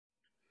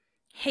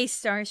Hey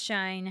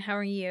Starshine, how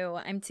are you?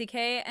 I'm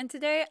TK, and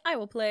today I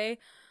will play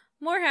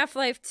more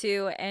Half-Life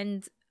 2,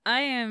 and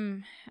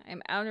I'm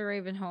out of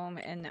Ravenholm,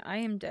 and I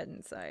am dead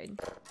inside.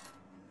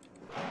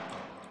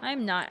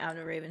 I'm not out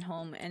of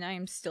Ravenholm, and I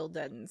am still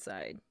dead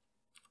inside.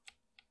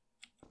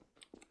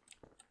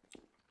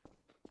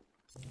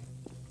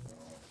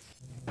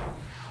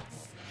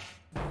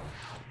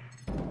 I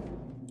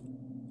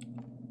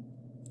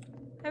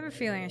have a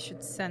feeling I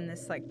should send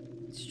this, like,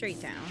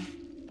 straight down.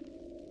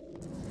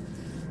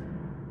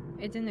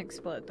 It didn't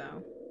explode,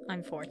 though,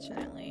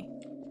 unfortunately.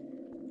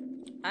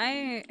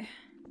 Out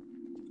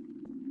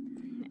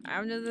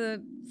of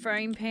the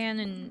frying pan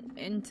and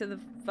into the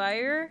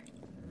fire?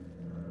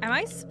 Am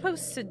I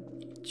supposed to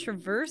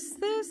traverse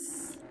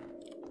this?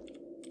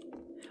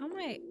 How am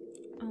I...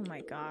 Oh my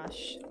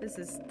gosh. This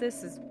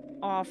is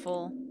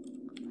awful.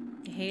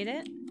 I hate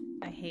it.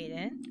 I hate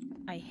it.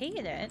 I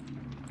hate it.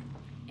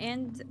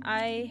 And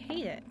I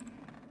hate it.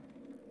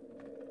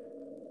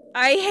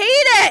 I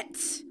hate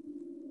it!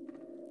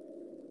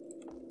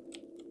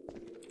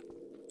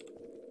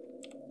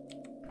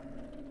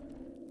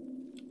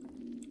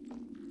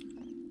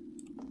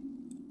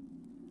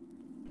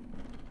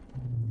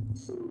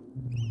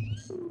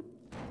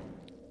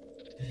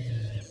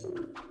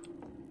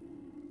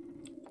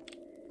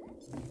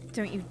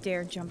 Don't you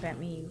dare jump at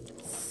me, you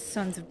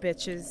sons of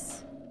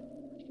bitches.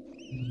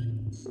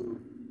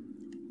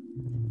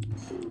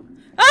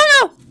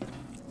 Oh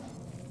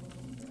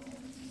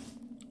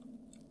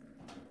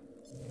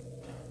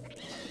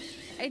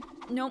no!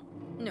 Nope.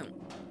 No.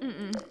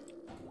 Mm-mm.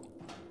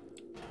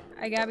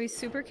 I gotta be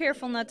super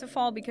careful not to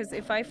fall, because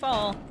if I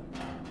fall,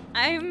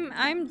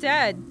 I'm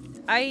dead.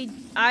 I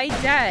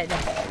dead.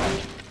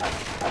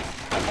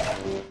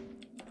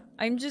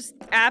 I'm just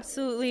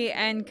absolutely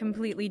and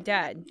completely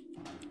dead.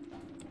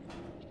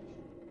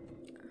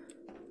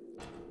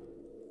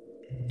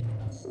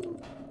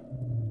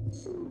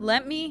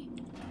 Let me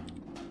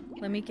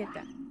get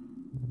that.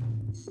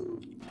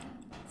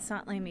 It's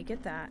not letting me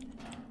get that.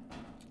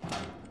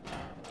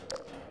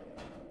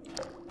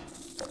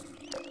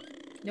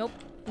 Nope.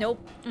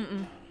 Nope.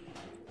 Mm-mm.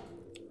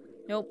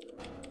 Nope.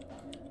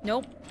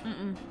 Nope.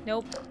 Mm-mm.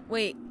 Nope.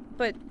 Wait,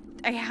 but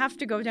I have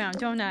to go down,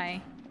 don't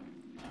I?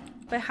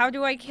 But how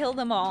do I kill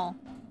them all?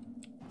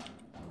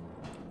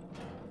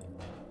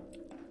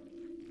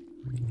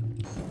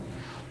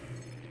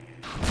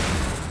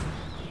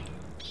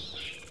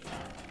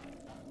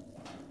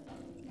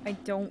 I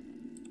don't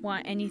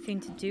want anything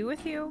to do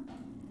with you.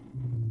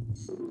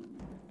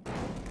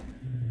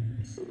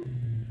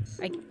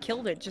 I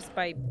killed it just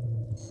by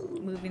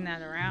moving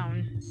that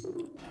around.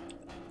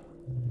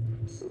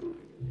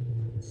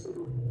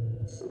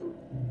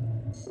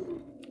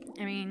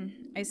 I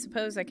mean, I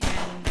suppose I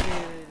can do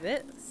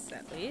this,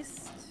 at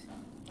least.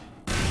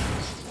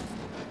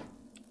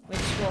 Which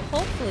will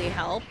hopefully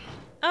help.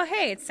 Oh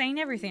hey, it's saying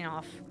everything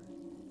off.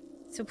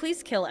 So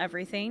please kill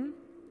everything.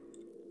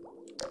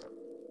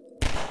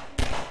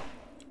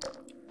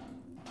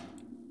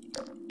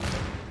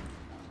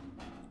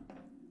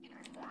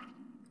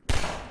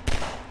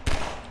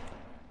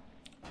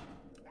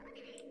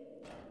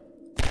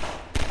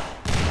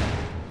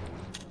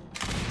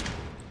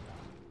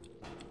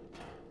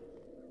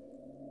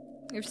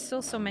 There's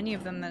still so many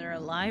of them that are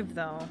alive,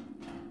 though.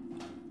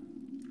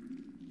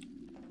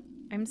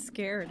 I'm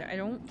scared. I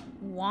don't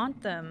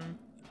want them.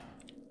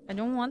 I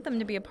don't want them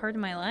to be a part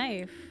of my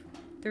life.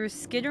 They're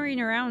skittering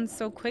around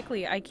so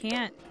quickly, I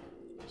can't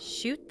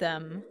shoot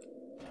them.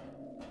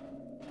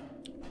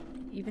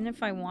 Even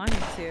if I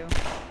wanted to.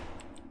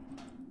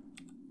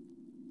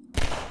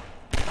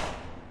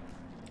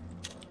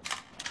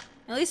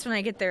 At least when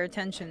I get their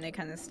attention, they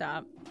kind of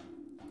stop.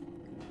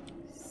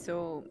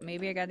 So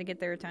maybe I gotta get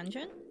their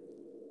attention?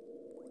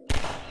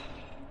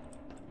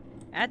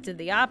 That did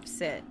the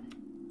opposite.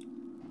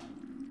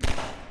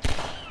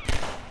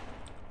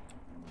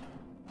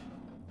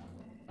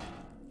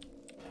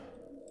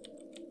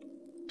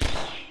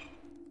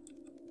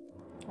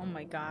 Oh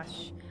my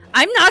gosh.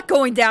 I'm not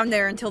going down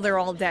there until they're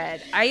all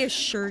dead. I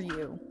assure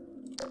you.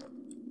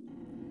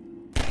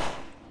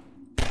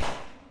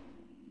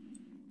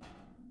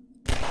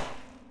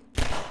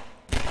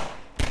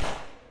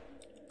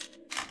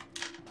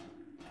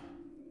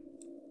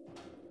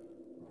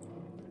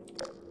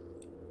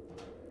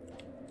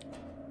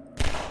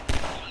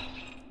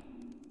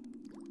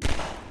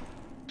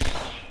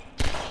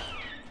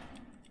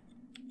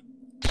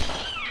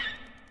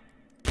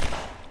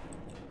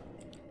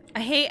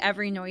 I hate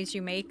every noise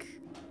you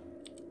make.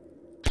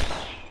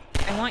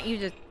 I want you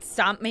to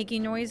stop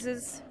making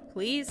noises,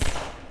 please.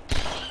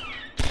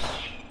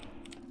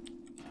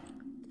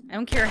 I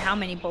don't care how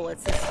many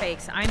bullets this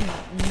takes. I'm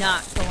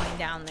not going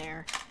down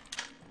there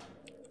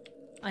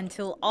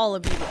until all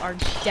of you are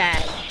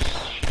dead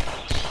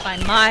by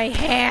my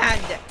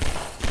hand.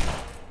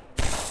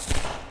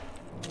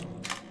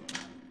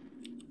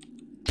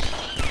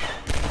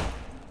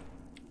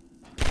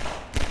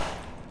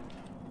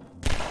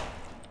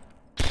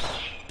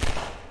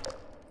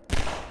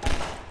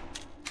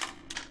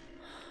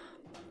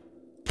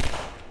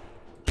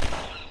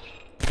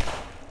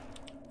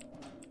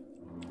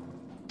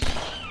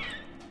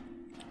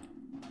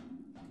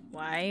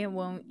 Why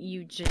won't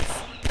you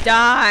just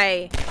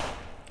die?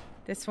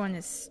 This one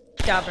is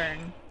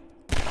stubborn.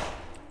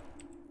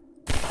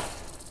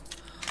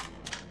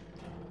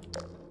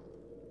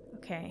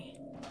 Okay.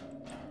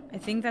 I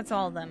think that's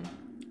all of them.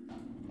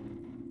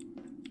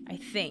 I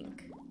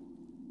think.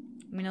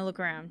 I'm gonna look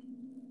around.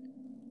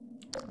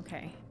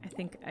 Okay. I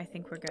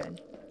think we're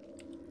good.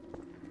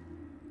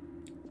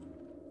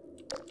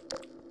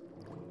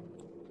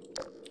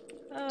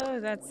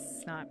 Oh,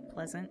 that's not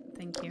pleasant.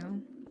 Thank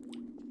you.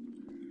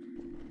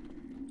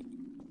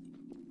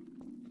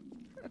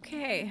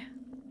 Okay.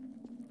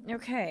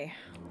 Okay.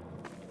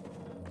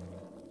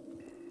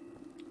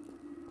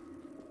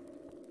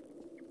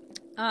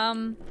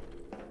 Oh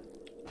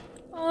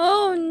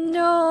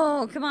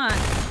no! Come on.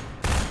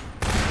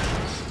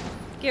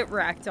 Get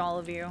wrecked, all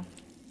of you.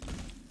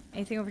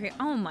 Anything over here?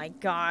 Oh my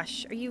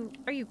gosh. Are you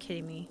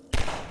kidding me?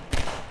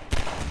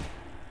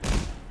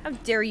 How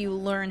dare you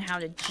learn how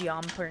to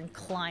jump and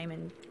climb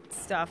and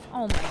stuff?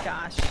 Oh my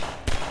gosh.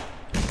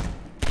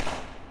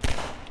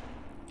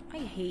 I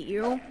hate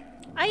you.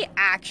 I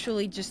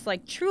actually just,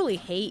 like, truly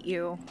hate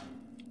you.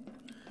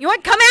 You know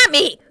what? Come at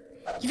me!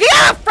 You think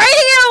I'm afraid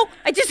of you?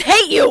 I just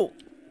hate you!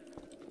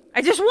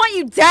 I just want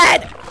you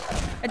dead!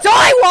 That's all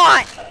I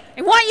want!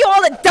 I want you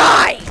all to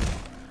die!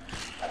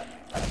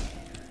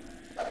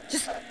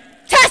 Just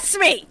test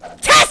me!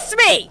 Test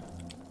me!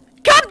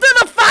 Come to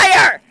the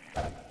fire!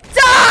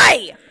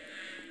 Die!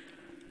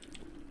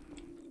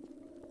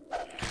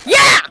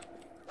 Yeah!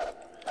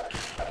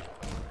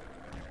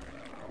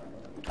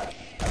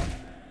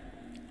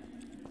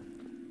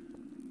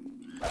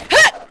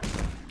 Huh!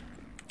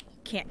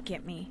 You can't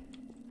get me.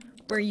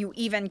 Where are you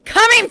even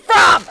coming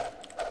from?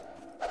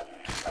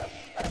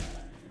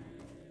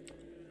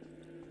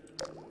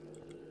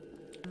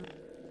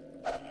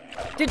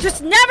 They're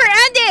just never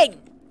ending!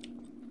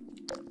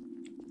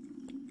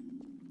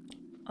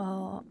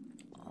 Oh,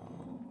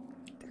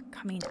 they're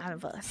coming out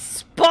of a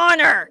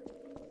spawner!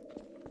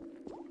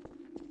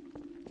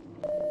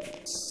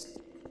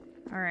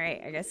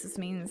 Alright, I guess this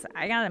means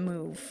I gotta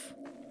move.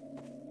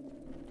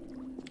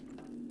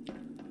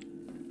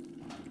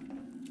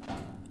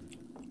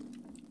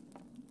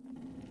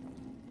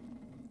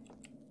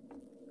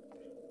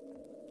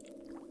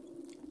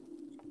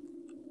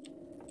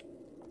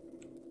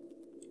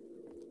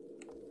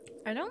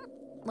 I don't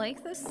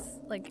like this,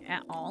 like,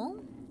 at all.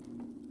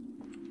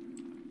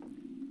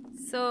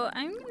 So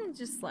I'm gonna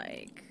just,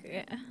 like,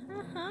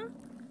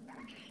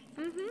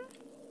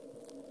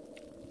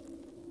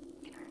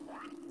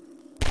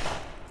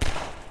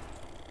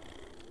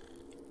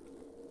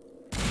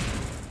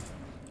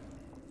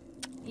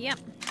 Yep.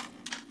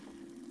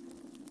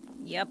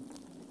 Yep.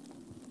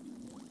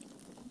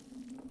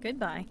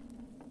 Goodbye.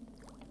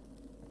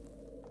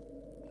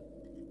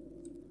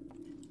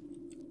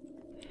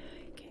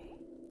 Okay.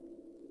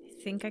 I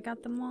think I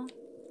got them all.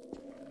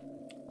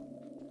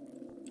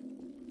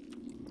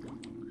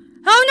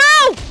 Oh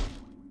no!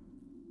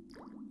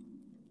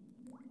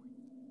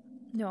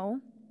 No.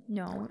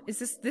 No. Is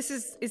this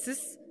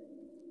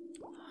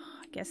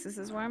I guess this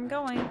is where I'm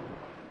going.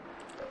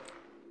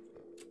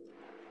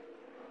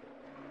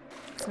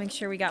 Let's make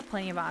sure we got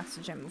plenty of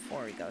oxygen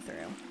before we go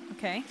through.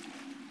 Okay?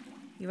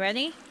 You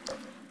ready?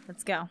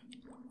 Let's go.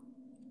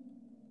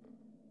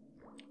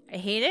 I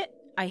hate it.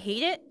 I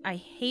hate it. I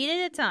hate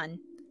it a ton.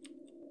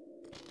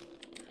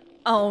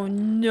 Oh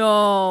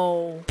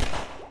no.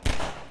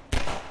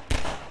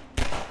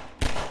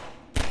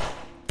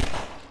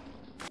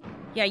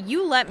 Yeah,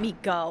 you let me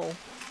go.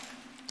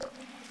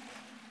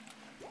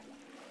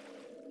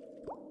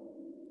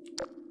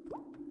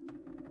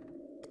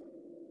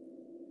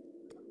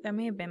 That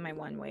may have been my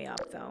one way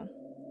up, though.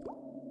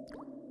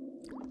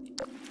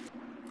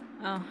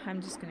 Oh,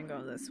 I'm just gonna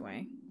go this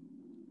way.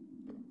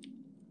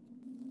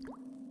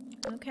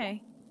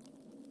 Okay.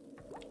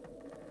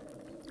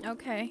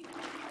 Okay.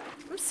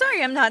 I'm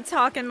sorry I'm not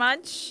talking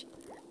much.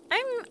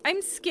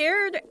 I'm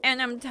scared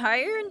and I'm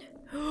tired.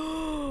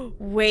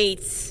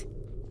 Wait.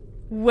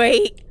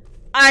 Wait.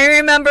 I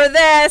remember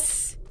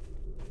this.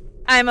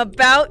 I'm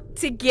about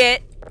to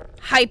get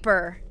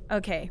hyper.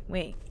 Okay,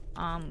 wait.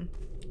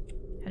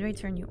 How do I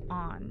turn you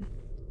on?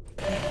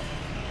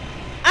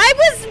 I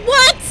was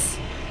what?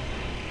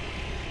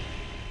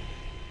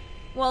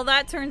 Well,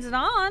 that turns it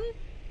on.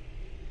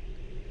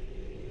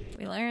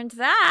 We learned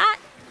that.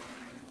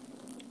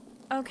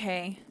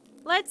 Okay.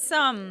 Let's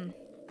not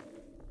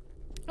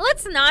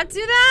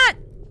do that.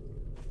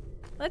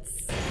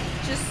 Let's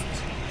just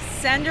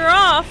send her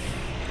off.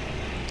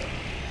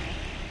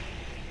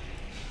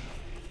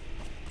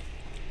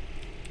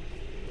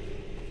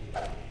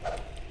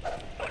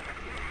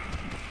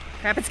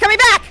 Crap, it's coming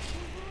back!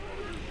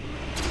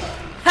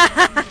 Ha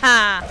ha ha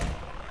ha!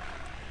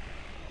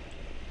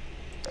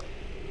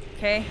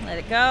 Okay, let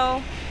it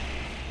go.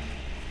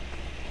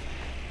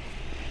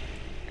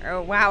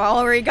 Oh wow, I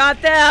already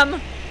got them!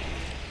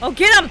 Oh,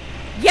 get them!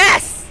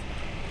 Yes!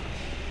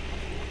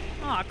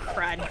 Oh,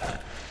 crud.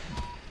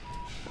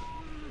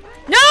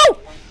 No!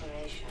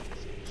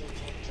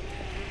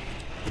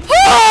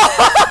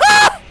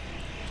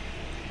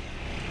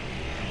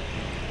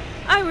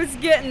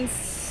 getting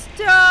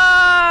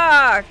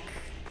stuck.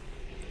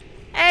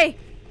 Hey,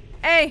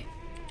 hey,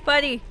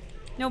 buddy.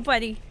 No,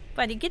 buddy.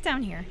 Buddy, get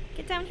down here.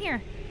 Get down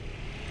here.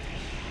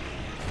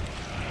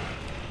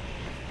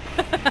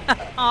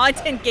 Oh, I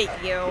didn't get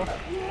you.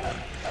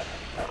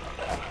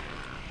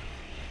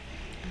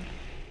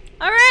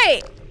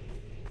 Alright.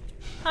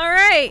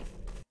 Alright.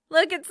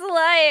 Look, it's the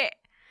light.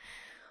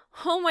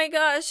 Oh my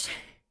gosh.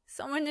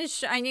 Someone is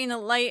shining a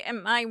light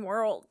in my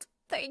world.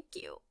 Thank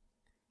you.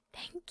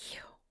 Thank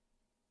you.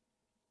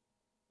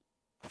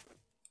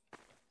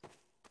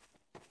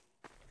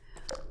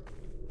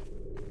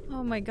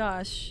 Oh my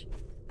gosh.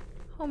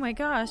 Oh my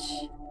gosh.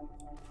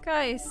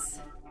 Guys.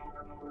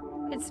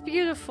 It's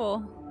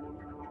beautiful.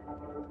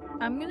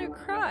 I'm gonna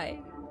cry.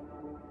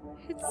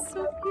 It's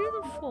so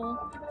beautiful.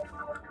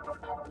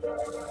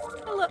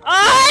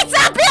 Oh, it's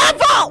so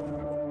beautiful!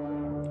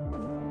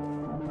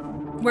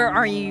 Where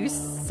are you,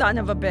 son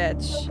of a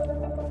bitch?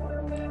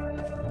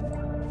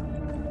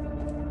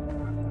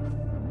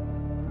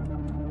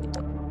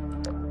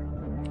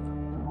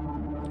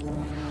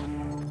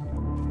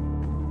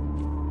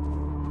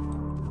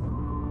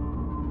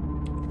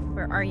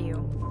 Where are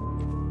you?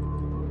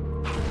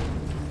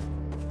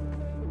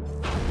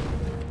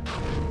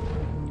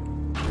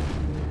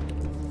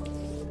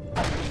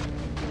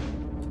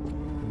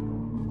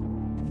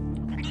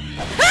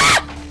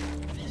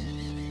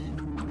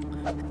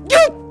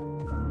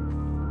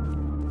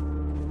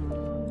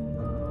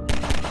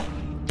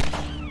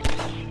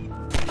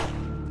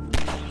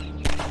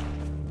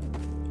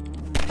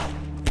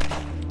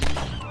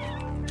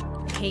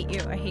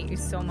 I hate you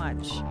so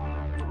much.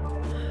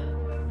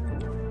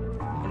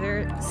 Are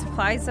there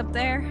supplies up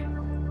there?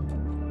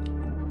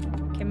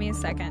 Give me a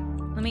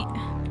second. Let me...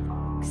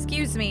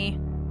 Excuse me.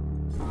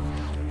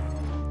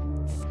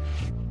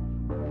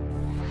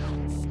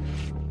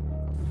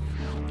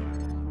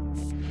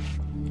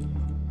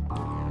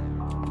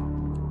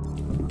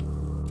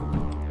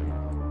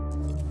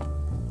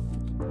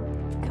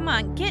 Come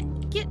on, get...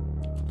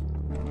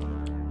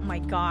 Oh my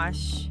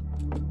gosh.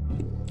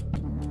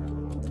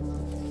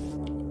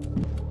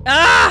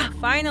 Ah!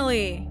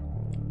 Finally!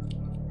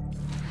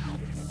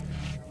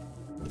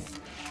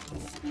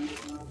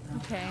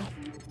 Okay.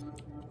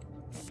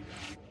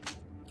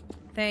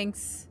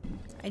 Thanks.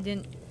 I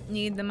didn't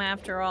need them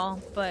after all,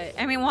 but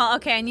I mean, well,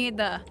 okay, I need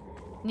the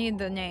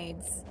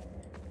nades.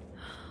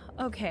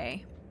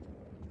 Okay.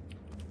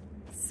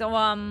 So,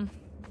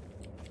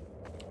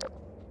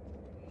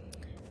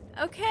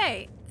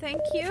 okay,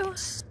 thank you.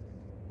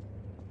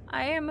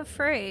 I am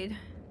afraid.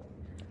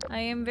 I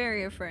am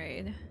very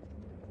afraid.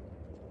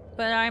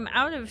 But I'm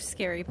out of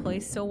scary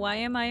place, so why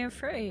am I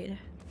afraid?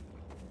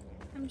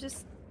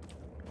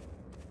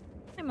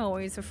 I'm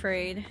always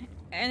afraid.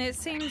 And it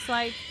seems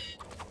like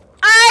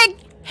I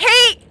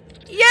hate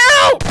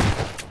you!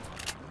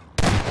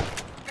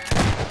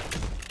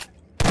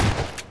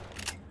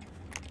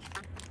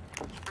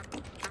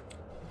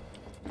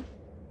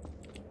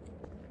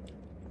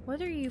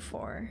 What are you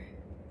for?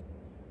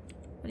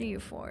 What are you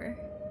for?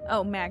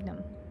 Oh,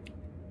 Magnum.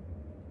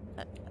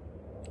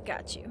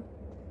 Got you.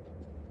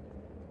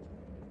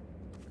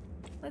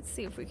 Let's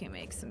see if we can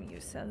make some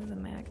use out of the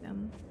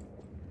Magnum.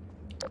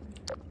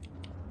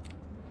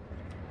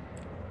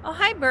 Oh,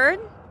 hi, bird.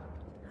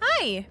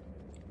 Hi.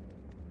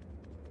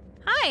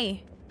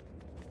 Hi.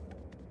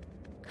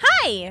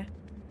 Hi.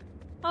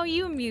 Oh,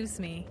 you amuse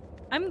me.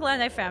 I'm glad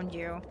I found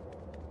you.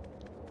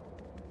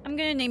 I'm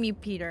gonna name you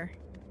Peter.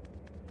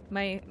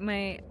 My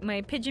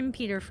pigeon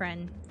Peter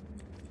friend.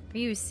 Are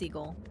you a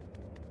seagull?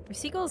 Are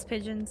seagulls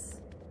pigeons?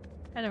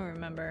 I don't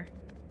remember.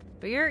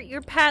 But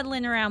you're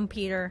paddling around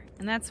Peter,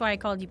 and that's why I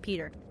called you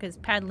Peter, because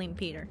paddling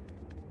Peter.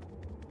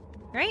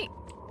 Right?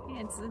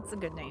 Yeah, it's a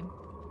good name.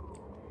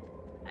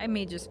 I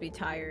may just be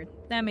tired.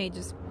 That may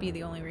just be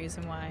the only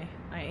reason why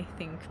I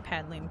think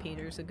paddling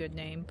Peter's a good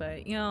name,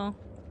 but you know.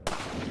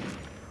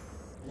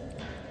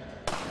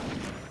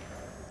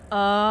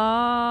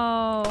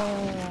 Oh.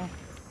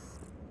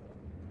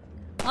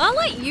 Well, I'll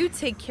let you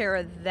take care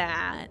of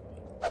that.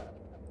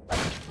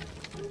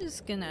 I'm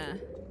just gonna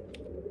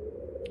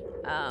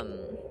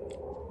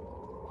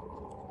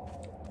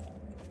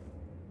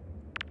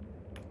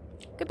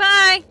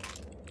goodbye!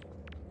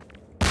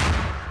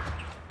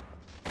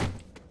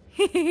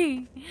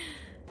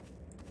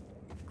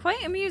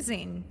 Quite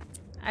amusing,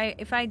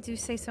 if I do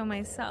say so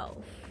myself.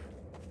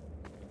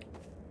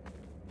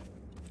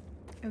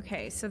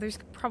 Okay, so there's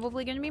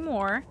probably gonna be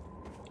more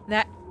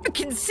that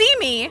can see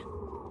me.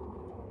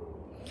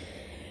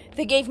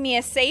 They gave me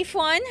a safe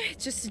one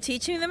just to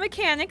teach me the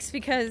mechanics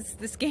because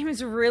this game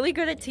is really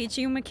good at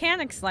teaching you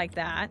mechanics like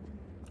that.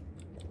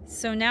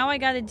 So now I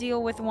gotta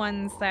deal with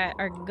ones that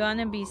are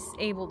gonna be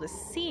able to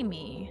see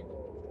me.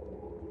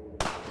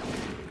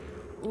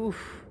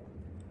 Oof.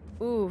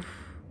 Oof.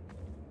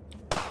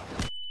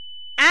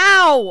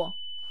 Ow!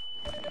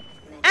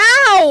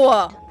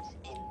 Ow!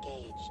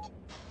 Engaged.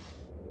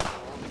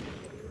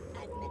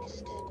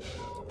 Administered.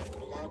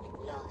 Blood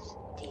loss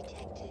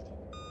detected.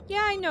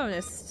 Yeah, I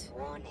noticed.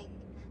 Warning.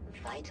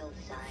 Vital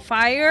signs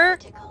Fire?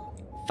 critical.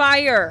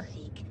 Fire!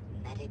 Seek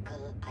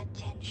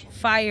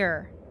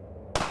Fire.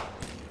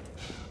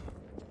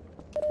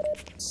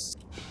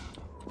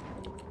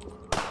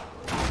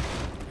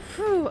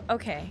 Whew,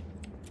 okay.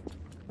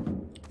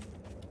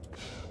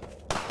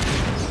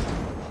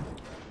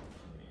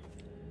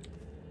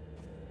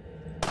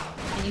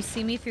 Can you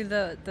see me through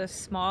the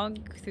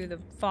smog, through the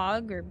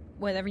fog, or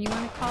whatever you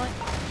want to call it?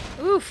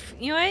 Oof,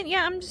 you know what?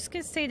 Yeah, I'm just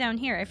gonna stay down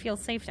here. I feel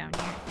safe down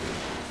here.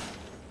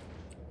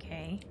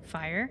 Okay,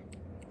 fire.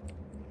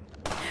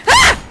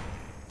 Ah!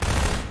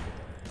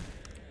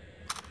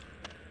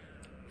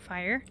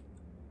 Fire.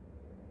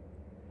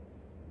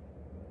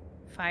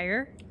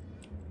 Fire.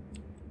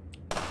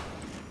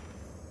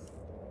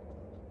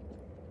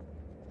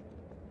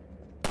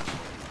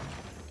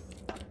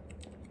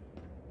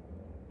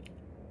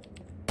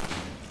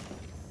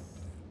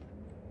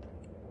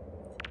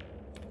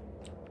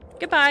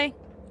 Goodbye.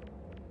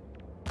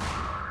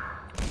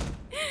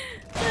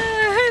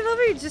 I love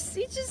her.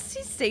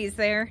 He stays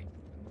there.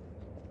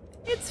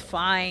 It's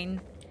fine.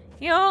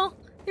 You know,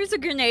 there's a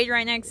grenade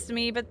right next to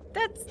me, but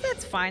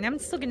that's fine. I'm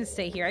still gonna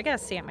stay here. I gotta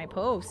stay at my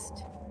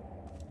post.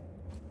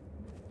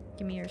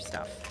 Give me your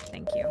stuff.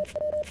 Thank you.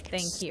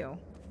 Thank you.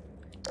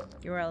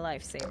 You're a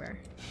lifesaver.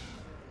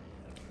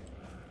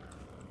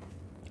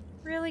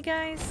 Really,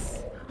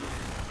 guys?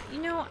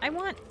 You know, I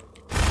want...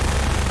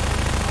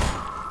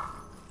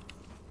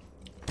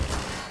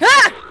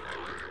 Ah!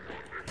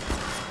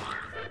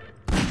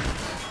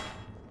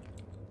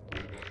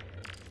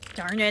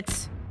 Darn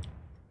it.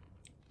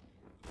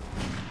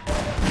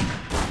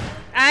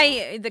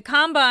 The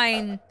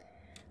Combine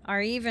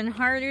are even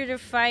harder to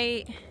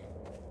fight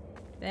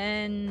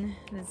than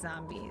the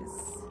zombies.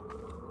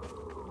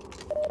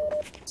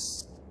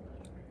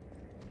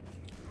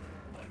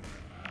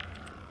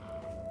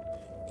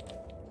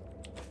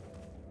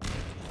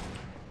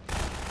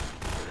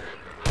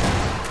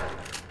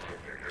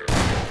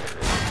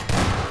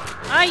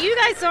 You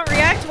guys don't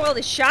react well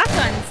to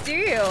shotguns, do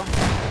you?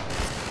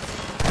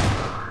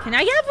 Can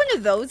I have one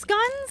of those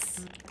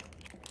guns?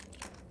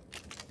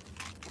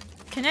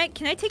 Can I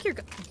take your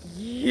gun?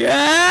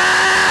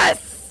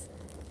 Yes!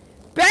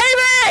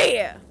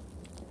 Baby!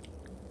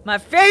 My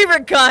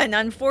favorite gun!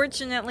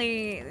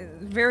 Unfortunately,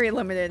 very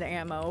limited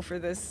ammo for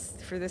this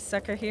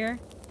sucker here.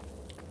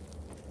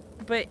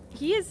 But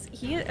he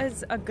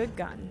is a good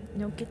gun.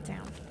 No, get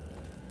down.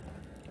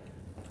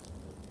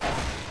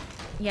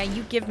 Yeah,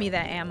 you give me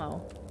that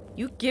ammo.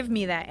 You give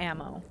me that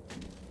ammo.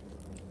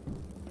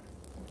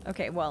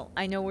 Okay, well,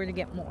 I know where to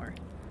get more.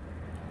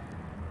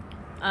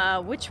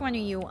 Which one are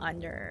you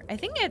under? I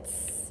think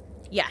it's...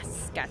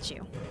 Yes, got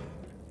you.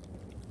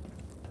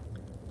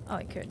 Oh,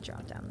 I could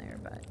drop down there,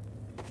 but...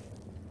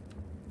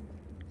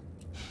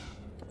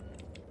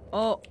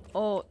 Oh,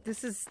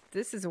 this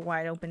is a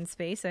wide open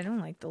space. I don't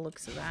like the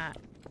looks of that.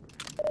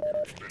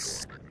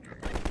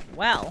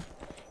 Well,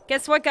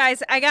 guess what,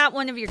 guys? I got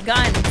one of your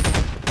guns.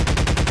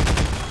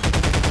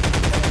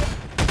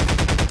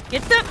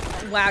 Get them!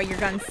 Wow, your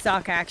guns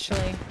suck,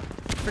 actually.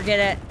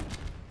 Forget it.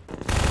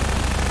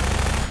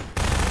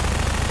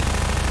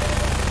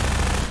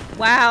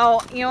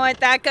 Wow, you know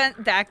what? That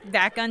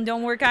gun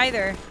don't work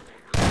either.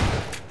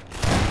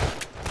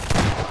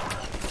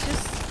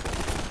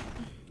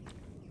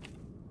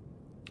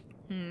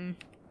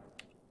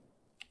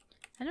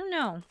 I don't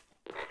know.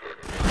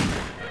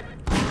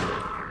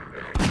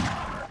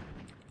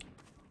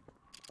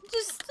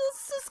 Let's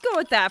just go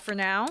with that for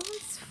now.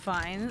 It's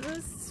fine.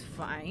 It's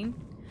fine.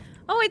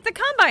 Oh wait, the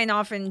Combine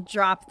often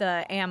drop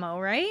the ammo,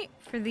 right?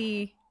 For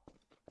the...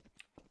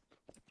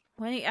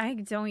 I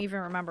don't even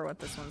remember what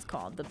this one's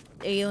called. The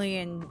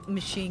alien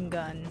machine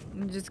gun.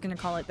 I'm just gonna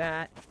call it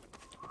that.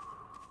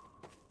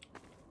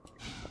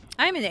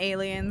 I'm an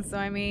alien, so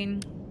I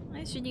mean,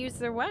 I should use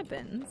their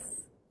weapons.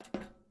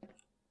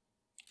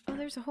 Oh,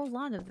 there's a whole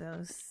lot of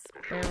those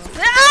barrels.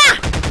 Ah!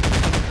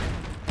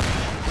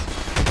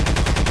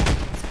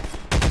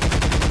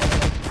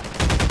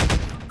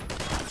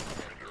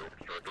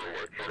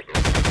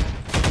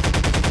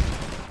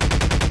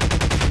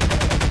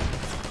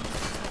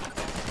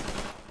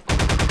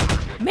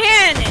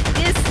 Man,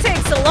 this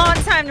takes a long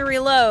time to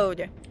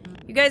reload.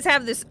 You guys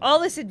have all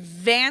this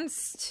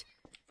advanced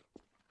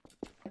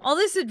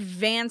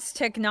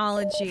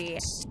technology,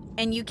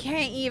 and you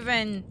can't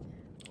even,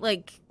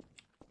 like,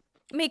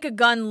 make a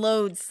gun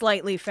load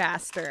slightly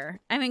faster.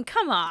 I mean,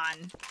 come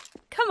on.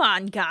 Come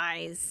on,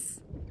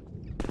 guys.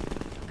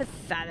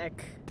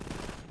 Pathetic.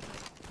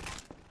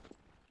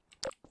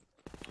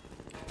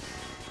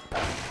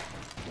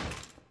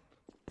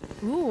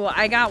 Ooh,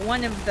 I got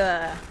one of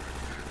the...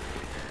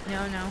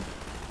 No.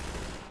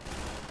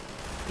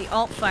 The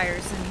alt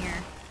fires in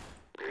here.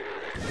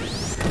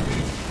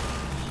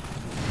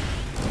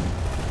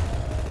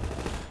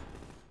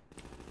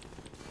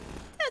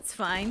 That's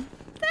fine.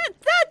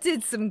 That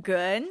did some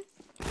good.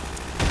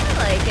 I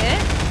like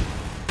it.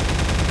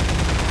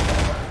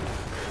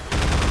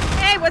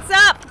 Hey, what's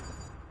up?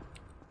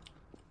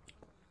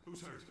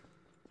 Who's hurt?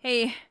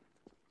 Hey.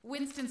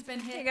 Winston's been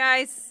hit. Hey,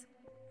 guys.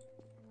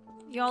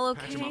 Y'all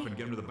okay? Patch him up and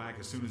get him to the back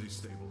as soon as he's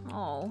stable.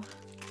 Oh.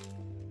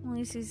 At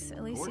least he's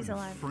Gordon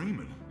alive.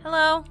 Freeman.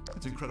 Hello.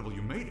 It's incredible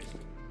you made it.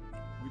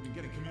 We've been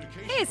getting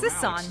communication. Hey, is from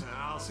this Alex. on?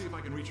 I'll see if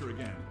I can reach her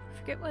again.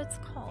 Forget what it's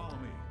called.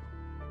 Follow me.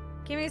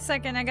 Give me a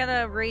second. I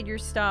gotta raid your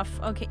stuff.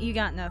 Okay, you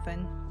got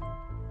nothing.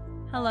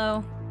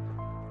 Hello.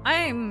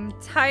 I'm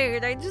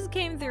tired. I just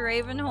came through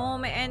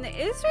Ravenholm and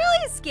it's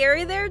really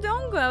scary there.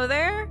 Don't go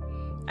there.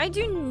 I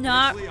do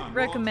not Leon,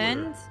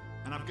 recommend.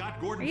 And I've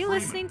got Gordon Are you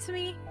Freeman. listening to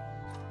me?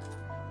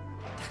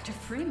 Dr.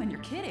 Freeman,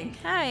 you're kidding.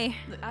 Hi.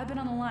 Look, I've been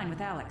on the line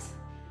with Alex.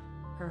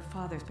 Her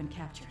father's been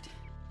captured.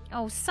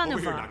 Oh, son Over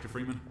of here, a. Dr.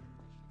 Freeman.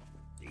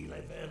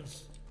 Eli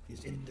Vance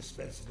is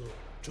indispensable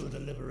to the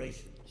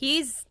liberation.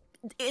 He's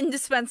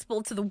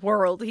indispensable to the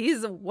world.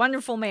 He's a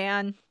wonderful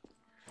man.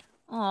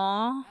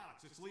 Aw. Alex,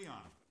 it's Leon.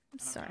 I'm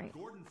sorry. I've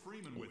got Gordon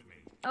Freeman with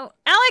me. Oh,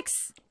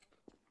 Alex!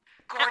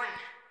 Gordon,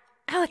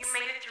 Alex. you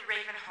made it through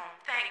Ravenholm.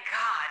 Thank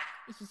God.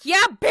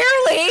 Yeah,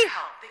 barely!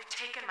 Help. They've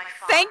taken my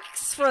father.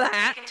 Thanks for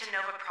that. Taken to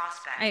Nova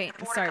Prospect. I'm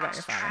The border sorry about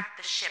guards your father. tracked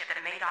the ship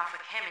that made off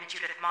with him and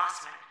Judith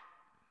Mossman.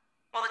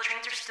 While the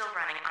trains are still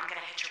running, I'm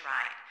gonna hitch a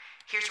ride.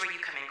 Here's where you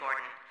come in,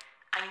 Gordon.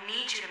 I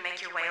need you to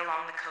make your way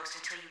along the coast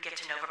until you get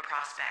to Nova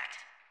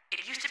Prospect.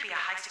 It used to be a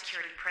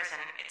high-security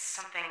prison. It's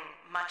something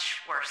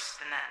much worse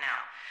than that now.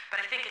 But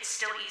I think it's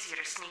still easier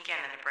to sneak in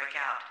than to break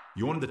out.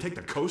 You wanted to take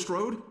the coast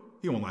road?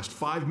 You won't last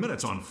 5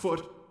 minutes on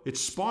foot. It's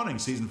spawning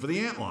season for the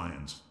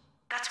antlions.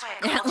 That's why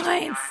I called you,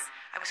 Antlions. Leon.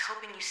 I was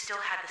hoping you still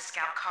had the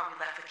scout car we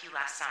left with you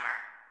last summer.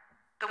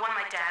 The one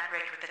my dad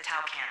rigged with the Tau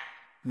cannon.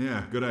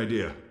 Yeah, good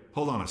idea.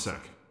 Hold on a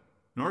sec.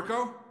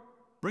 Norco?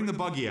 Bring the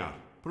buggy out.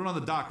 Put it on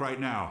the dock right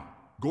now.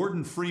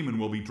 Gordon Freeman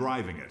will be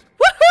driving it.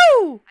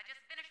 Woohoo! I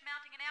just finished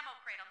mounting an ammo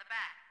crate on the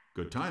back.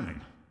 Good timing.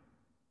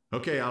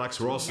 Okay, Alex,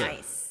 we're all set.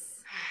 Nice.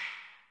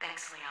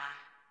 Thanks, Leon.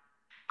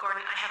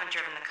 Gordon, I haven't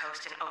driven the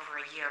coast in over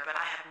a year, but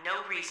I have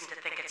no reason to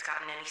think it's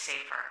gotten any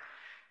safer.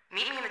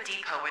 Meet me in the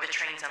depot where the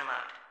trains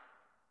unload.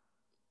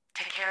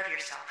 Take care of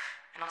yourself,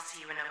 and I'll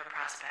see you in Nova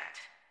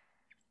Prospect.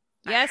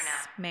 Bye Yes,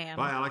 for now. ma'am.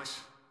 Bye,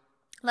 Alex.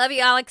 Love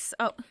you, Alex.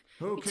 Oh,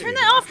 Okay. turn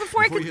that off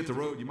before I you could hit the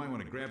road, you might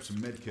want to grab some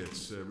med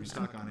kits,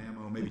 restock on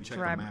ammo, maybe check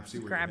the map, see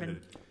where grabbing you're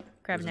headed.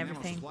 grabbing There's an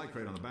everything. ammo supply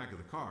crate on the back of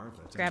the car, if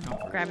that's any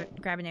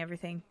comfort. Grabbing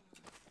everything.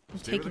 I'm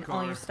Stay with taking the all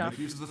car, your stuff. Make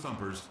use of the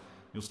thumpers.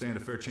 You'll stand a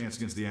fair chance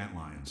against the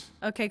antlions.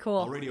 Okay, I'll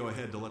cool. radio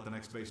ahead to let the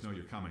next base know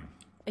you're coming.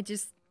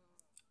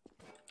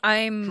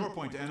 I'm Shore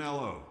point to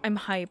NLO. I'm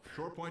hype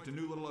Shore point to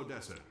New Little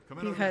Odessa. Come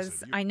in, because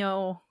Odessa.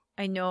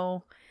 I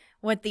know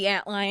what the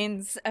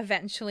antlions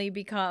eventually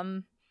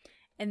become,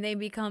 and they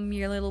become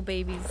your little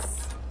babies,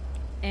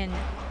 and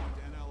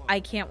I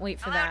can't wait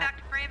for Hello, that.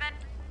 Dr. Freeman.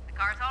 The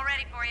car's all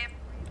ready for you.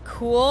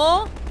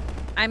 Cool.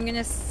 I'm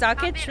gonna suck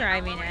Hop at in and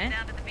driving I'll lower you it.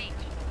 down to the beach.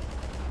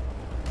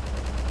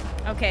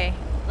 Okay,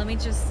 let me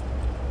just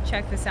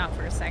check this out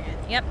for a second.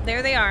 Yep,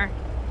 there they are.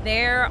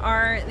 There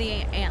are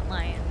the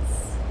antlions.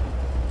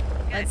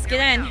 Good, Let's here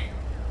get we in. go.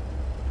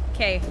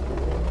 Okay.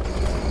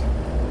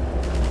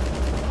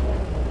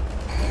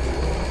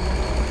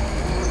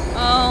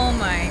 Oh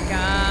my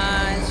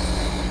gosh.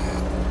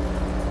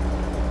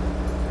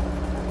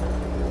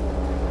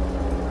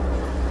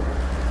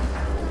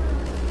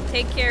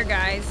 Take care,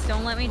 guys.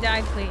 Don't let me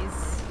die,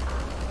 please.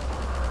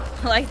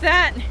 Like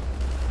that.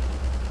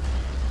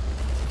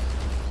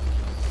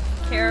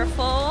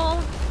 Careful.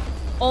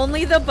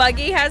 Only the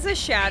buggy has a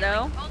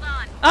shadow. Hold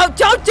on. Oh,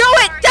 don't do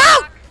it!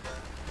 Don't!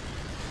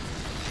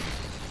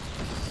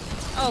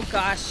 Oh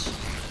gosh.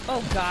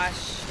 Oh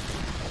gosh.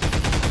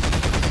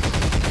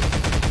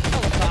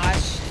 Oh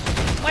gosh.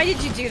 Why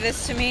did you do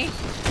this to me?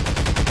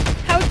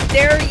 How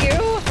dare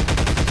you?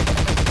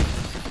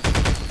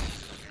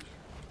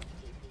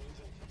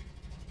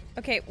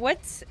 Okay, what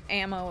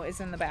ammo is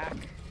in the back?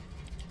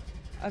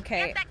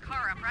 Okay. Get that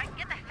car up, right?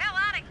 Get the hell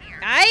out of here.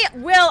 I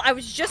will. I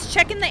was just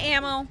checking the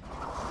ammo.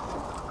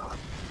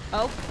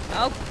 Oh,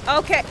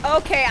 okay,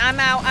 okay, I'm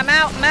out, I'm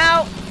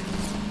out.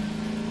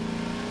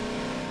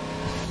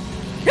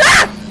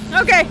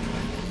 Ah! Okay,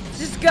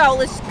 just go,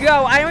 let's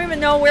go. I don't even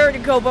know where to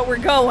go, but we're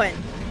going.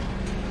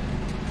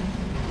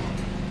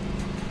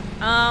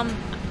 I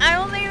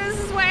don't think this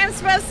is where I'm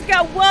supposed to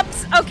go.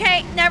 Whoops,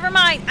 okay, never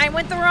mind. I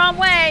went the wrong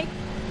way.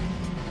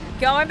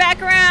 Going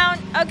back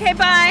around. Okay,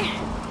 bye.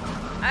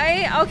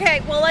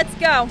 Okay, well, let's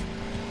go.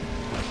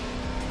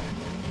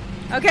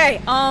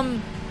 Okay,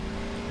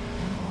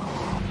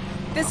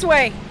 this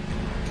way.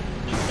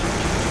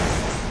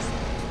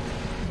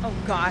 Oh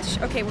gosh.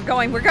 Okay, we're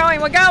going.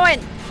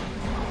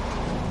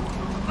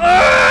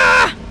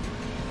 Ugh!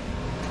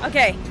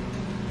 Okay.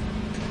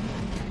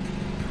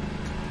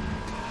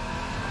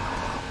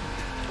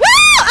 Woo!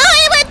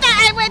 Oh,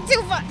 I went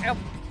too far. Oh.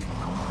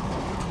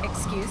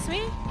 Excuse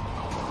me?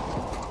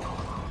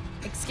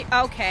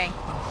 Okay.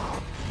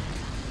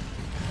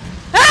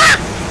 Ah!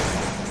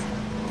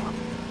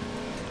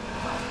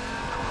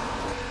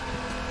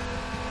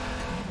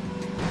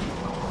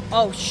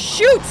 Oh,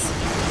 shoot!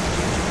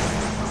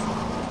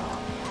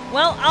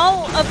 Well,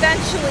 I'll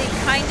eventually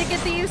kind of get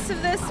the use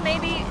of this,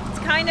 maybe. It's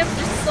kind of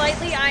just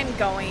slightly. I'm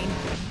going.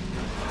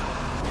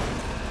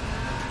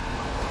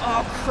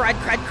 Oh, crud.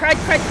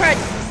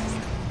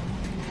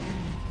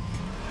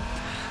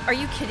 Are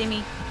you kidding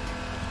me?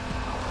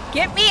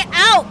 Get me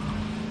out!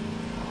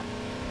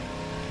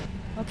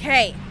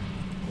 Okay.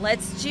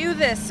 Let's do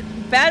this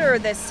better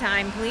this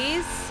time,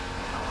 please.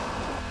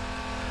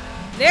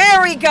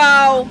 There we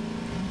go!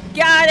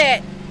 Got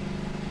it!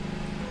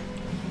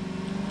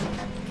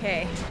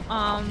 Okay,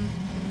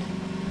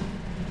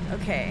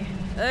 okay.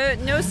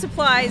 No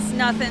supplies,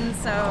 nothing,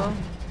 so...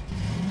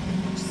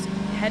 just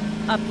head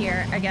up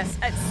here, I guess.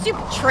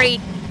 Stupid trait!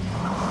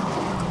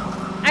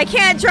 I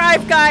can't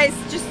drive, guys!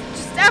 Just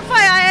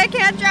FYI, I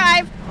can't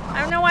drive!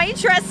 I don't know why you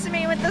trusted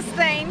me with this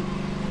thing.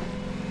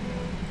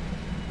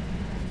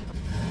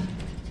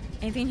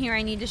 Anything here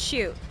I need to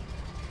shoot?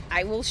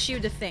 I will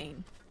shoot a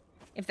thing.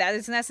 If that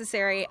is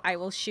necessary, I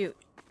will shoot.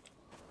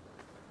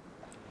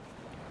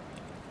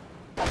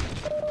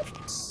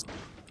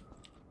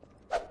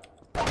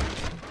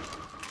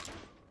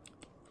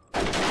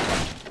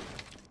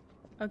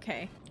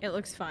 Okay, it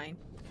looks fine.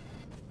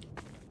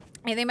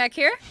 Anything back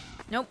here?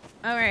 Nope.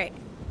 Alright.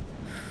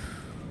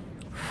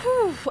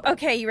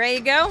 Okay, you ready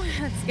to go?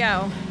 Let's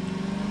go.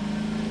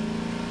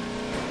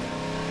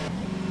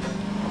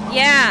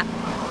 Yeah!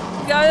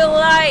 Go to the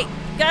light!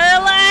 Go to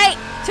the light!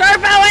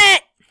 Turbo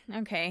it!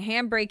 Okay,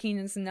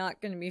 handbraking is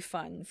not going to be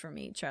fun for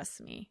me,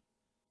 trust me.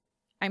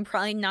 I'm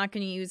probably not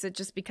going to use it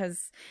just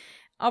because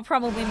I'll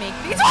probably make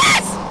these.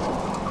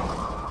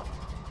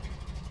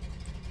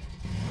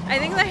 I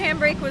think the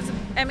handbrake was,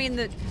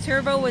 the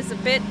turbo was a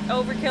bit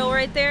overkill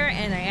right there,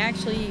 and I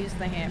actually used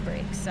the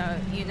handbrake. So,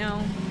 you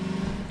know,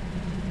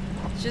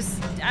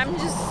 I'm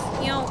just,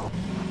 you know,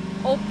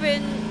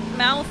 open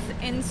mouth,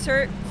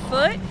 insert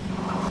foot.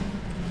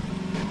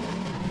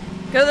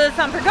 Go to the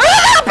thumper. Go to the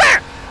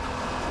thumper!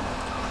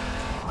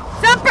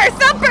 Thumper,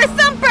 thumper,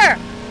 thumper!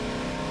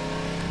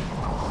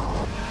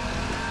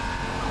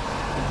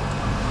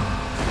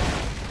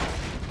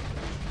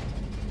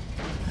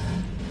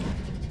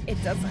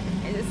 It doesn't.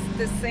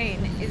 This thing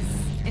is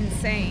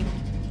insane.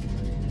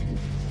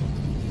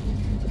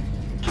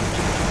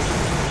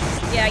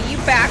 Yeah, you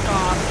back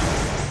off.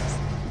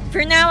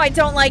 For now, I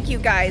don't like you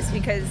guys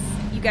because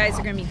you guys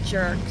are gonna be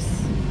jerks.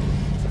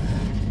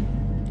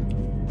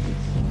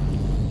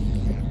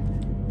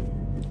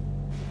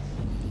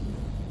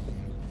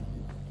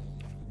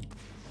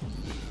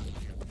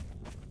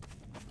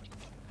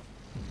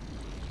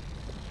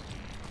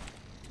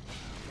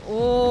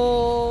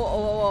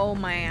 Oh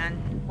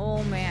man.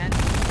 Oh man.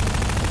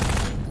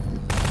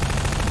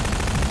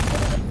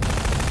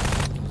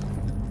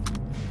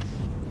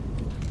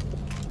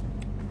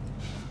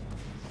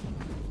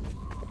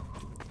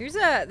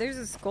 There's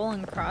a skull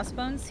and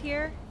crossbones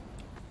here,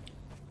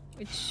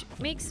 which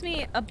makes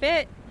me a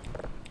bit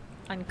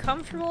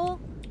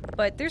uncomfortable,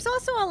 but there's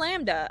also a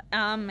lambda,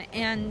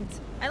 and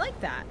I like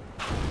that.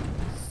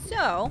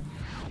 So,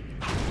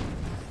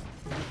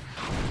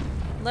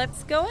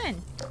 let's go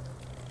in.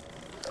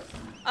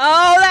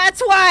 Oh,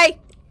 that's why!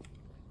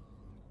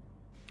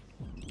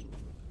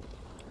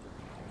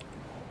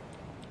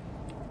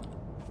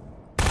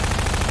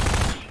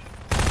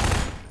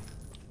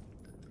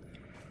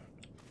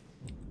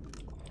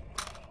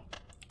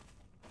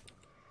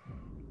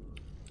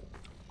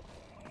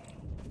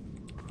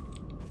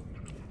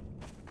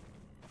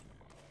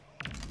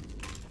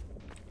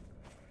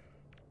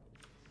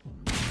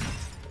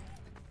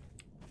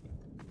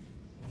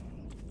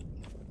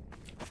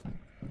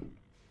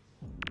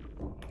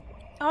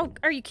 Oh,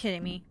 are you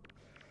kidding me?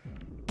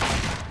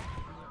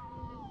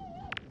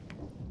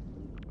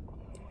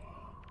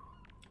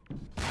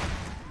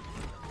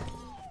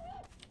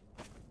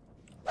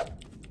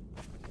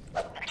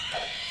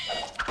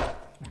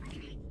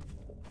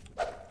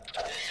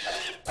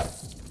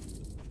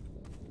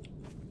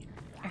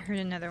 I heard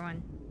another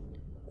one.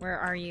 Where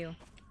are you?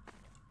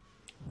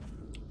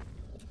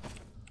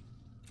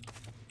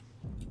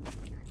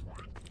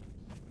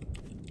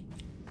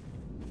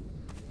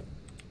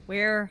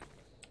 Where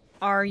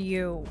are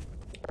you?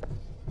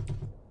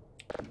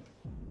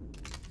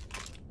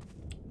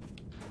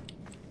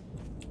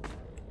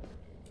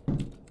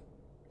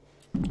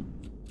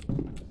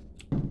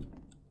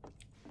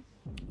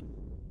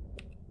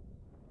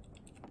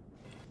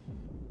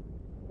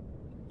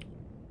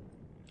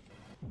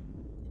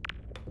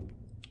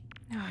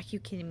 Oh, are you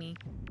kidding me?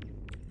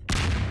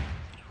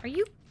 Are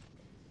you?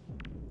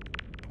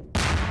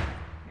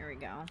 There we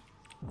go.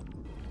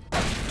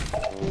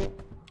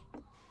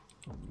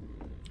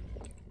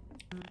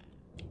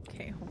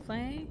 Okay,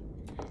 hopefully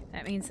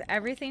that means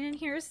everything in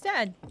here is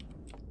dead.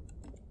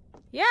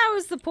 Yeah, it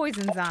was the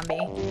poison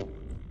zombie.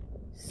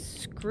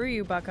 Screw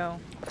you, bucko.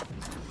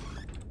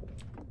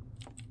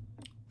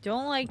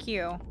 Don't like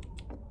you.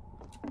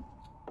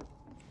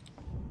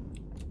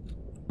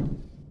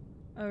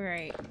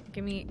 Alright,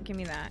 give me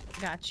that.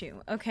 Got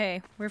you.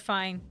 Okay, we're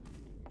fine.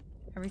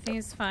 Everything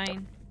is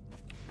fine.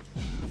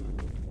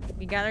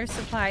 We got our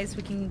supplies,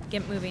 we can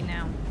get moving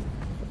now.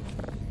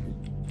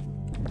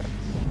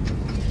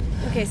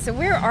 Okay, so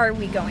where are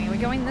we going? Are we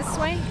going this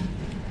way?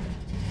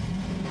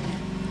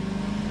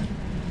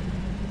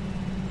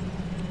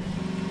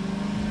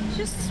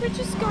 We're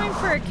just going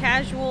for a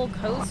casual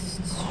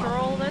coast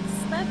stroll.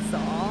 That's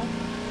all.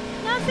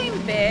 Nothing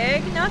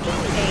big, nothing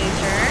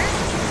major.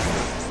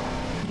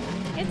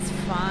 It's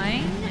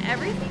fine.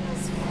 Everything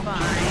is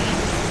fine.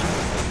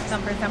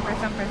 Thumper, thumper,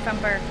 thumper,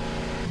 thumper.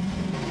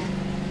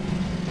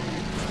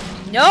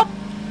 Nope.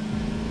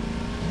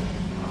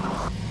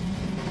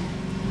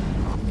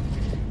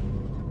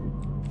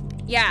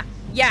 Yeah.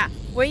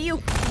 What do you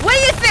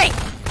think?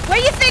 What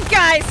do you think,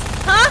 guys?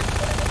 Huh?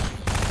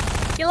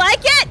 You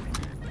like it?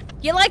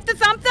 You like the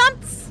thump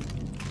thumps?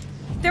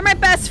 They're my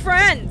best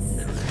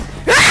friends.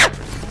 Ah!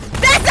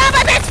 That's not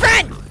my best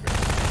friend!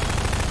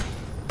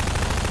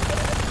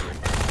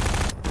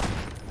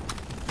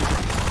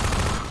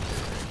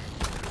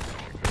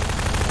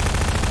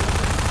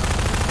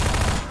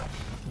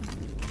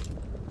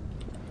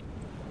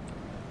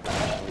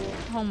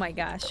 Oh my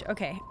gosh.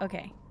 Okay.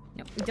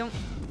 No, don't.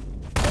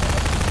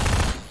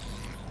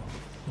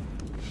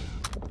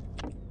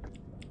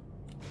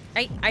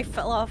 I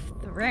fell off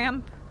the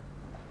ramp.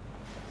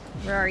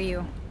 Where are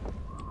you?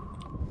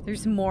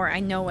 There's more, I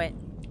know it.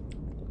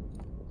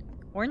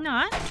 Or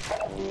not.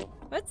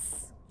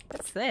 What's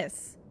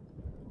this?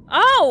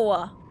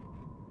 Oh!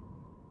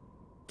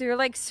 They're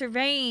like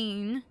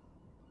surveying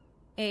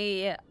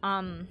a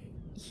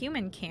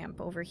human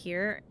camp over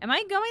here. Am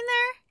I going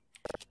there?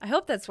 I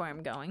hope that's where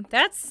I'm going.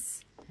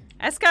 That's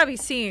gotta be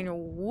seen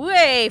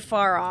way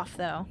far off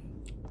though.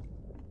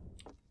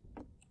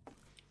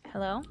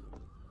 Hello?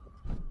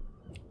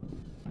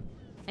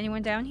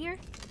 Anyone down here?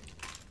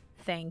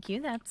 Thank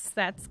you.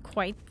 That's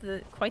quite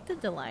the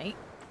delight.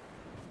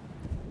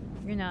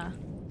 You're gonna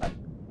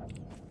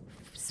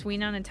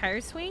swing on a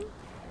tire swing?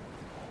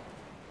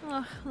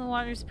 Oh, the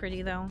water's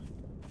pretty though.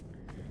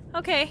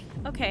 Okay.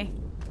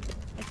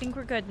 I think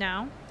we're good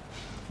now.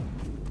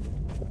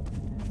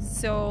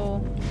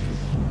 So,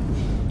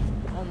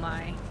 oh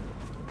my.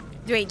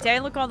 Wait, did I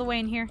look all the way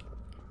in here?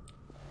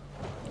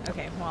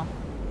 Okay, well,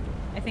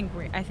 I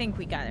think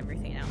we got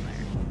everything out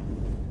there.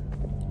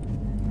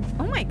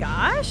 Oh my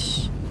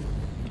gosh.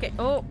 Okay,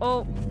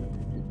 oh.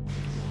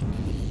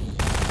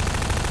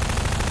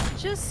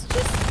 Just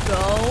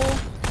go.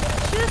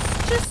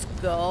 Just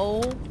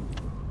go.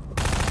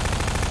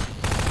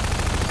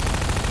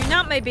 You're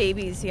not my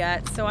babies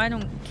yet, so I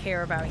don't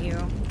care about you.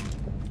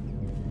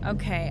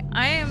 Okay,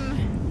 I'm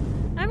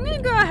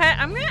gonna go ahead.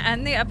 I'm gonna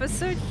end the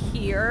episode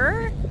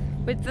here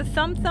with the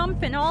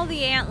thump and all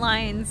the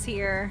antlions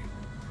here.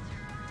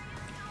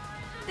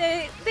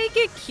 They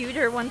get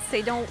cuter once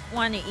they don't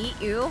want to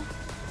eat you.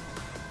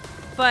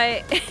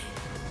 But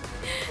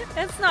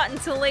that's not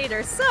until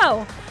later.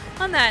 So,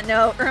 on that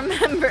note,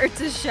 remember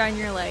to shine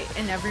your light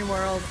in every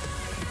world.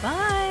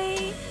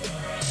 Bye!